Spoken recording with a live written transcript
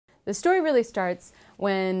The story really starts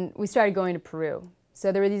when we started going to Peru.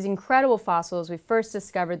 So there were these incredible fossils. We first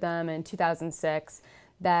discovered them in 2006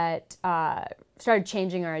 that started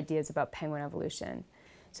changing our ideas about penguin evolution.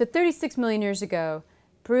 So 36 million years ago,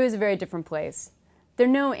 Peru is a very different place. There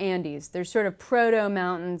are no Andes. There's sort of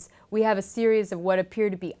proto-mountains. We have a series of what appear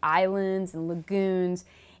to be islands and lagoons.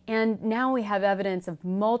 And now we have evidence of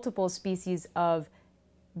multiple species of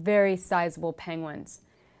very sizable penguins.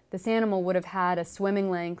 This animal would have had a swimming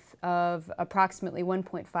length of approximately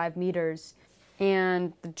 1.5 meters,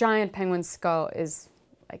 and the giant penguin's skull is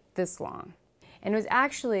like this long. And it was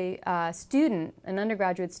actually a student, an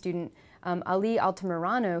undergraduate student, Ali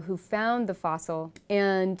Altamirano, who found the fossil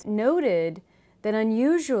and noted that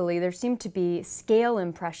unusually there seemed to be scale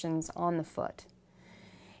impressions on the foot.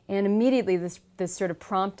 And immediately this sort of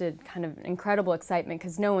prompted kind of incredible excitement,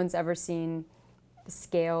 because no one's ever seen the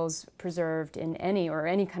scales preserved in any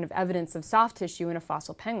kind of evidence of soft tissue in a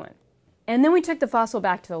fossil penguin. And then we took the fossil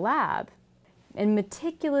back to the lab, and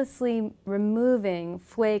meticulously removing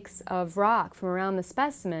flakes of rock from around the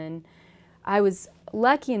specimen, I was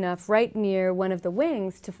lucky enough right near one of the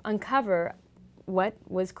wings to uncover what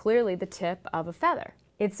was clearly the tip of a feather.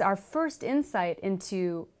 It's our first insight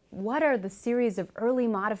into what are the series of early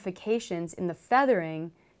modifications in the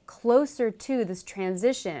feathering closer to this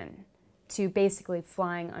transition to basically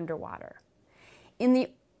flying underwater. In the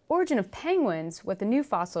origin of penguins, what the new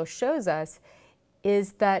fossil shows us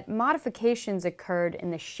is that modifications occurred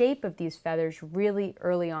in the shape of these feathers really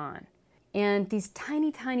early on. And these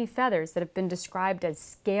tiny, tiny feathers that have been described as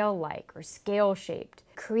scale-like or scale-shaped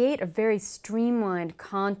create a very streamlined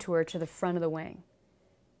contour to the front of the wing.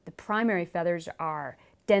 The primary feathers are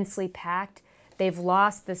densely packed. They've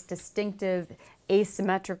lost this distinctive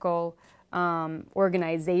asymmetrical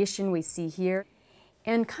organization we see here.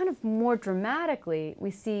 And kind of more dramatically, we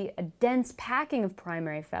see a dense packing of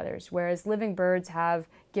primary feathers. Whereas living birds have,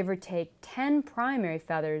 give or take, 10 primary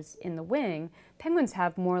feathers in the wing, penguins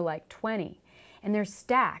have more like 20. And they're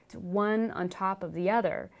stacked one on top of the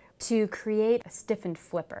other to create a stiffened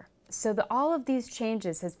flipper. So all of these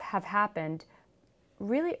changes have happened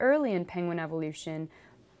really early in penguin evolution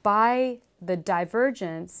by the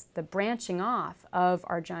divergence, the branching off of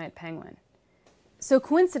our giant penguin. So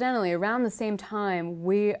coincidentally, around the same time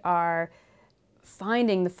we are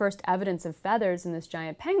finding the first evidence of feathers in this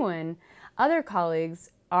giant penguin, other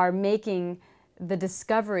colleagues are making the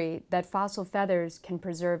discovery that fossil feathers can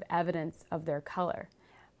preserve evidence of their color.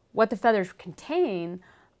 What the feathers contain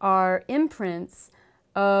are imprints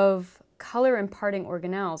of color-imparting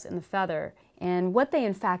organelles in the feather, and what they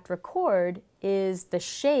in fact record is the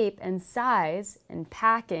shape and size and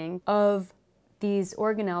packing of these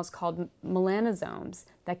organelles called melanosomes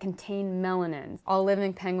that contain melanins. All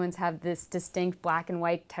living penguins have this distinct black and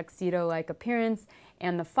white tuxedo-like appearance,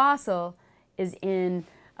 and the fossil is in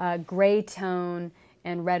gray tone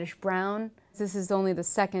and reddish brown. This is only the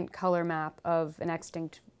second color map of an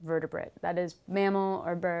extinct vertebrate, that is mammal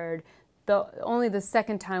or bird. Only the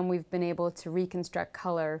second time we've been able to reconstruct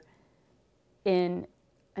color in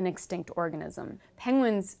an extinct organism.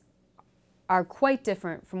 Penguins are quite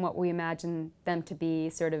different from what we imagine them to be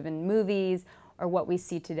sort of in movies or what we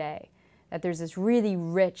see today. That there's this really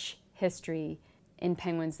rich history in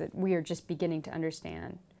penguins that we are just beginning to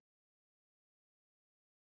understand.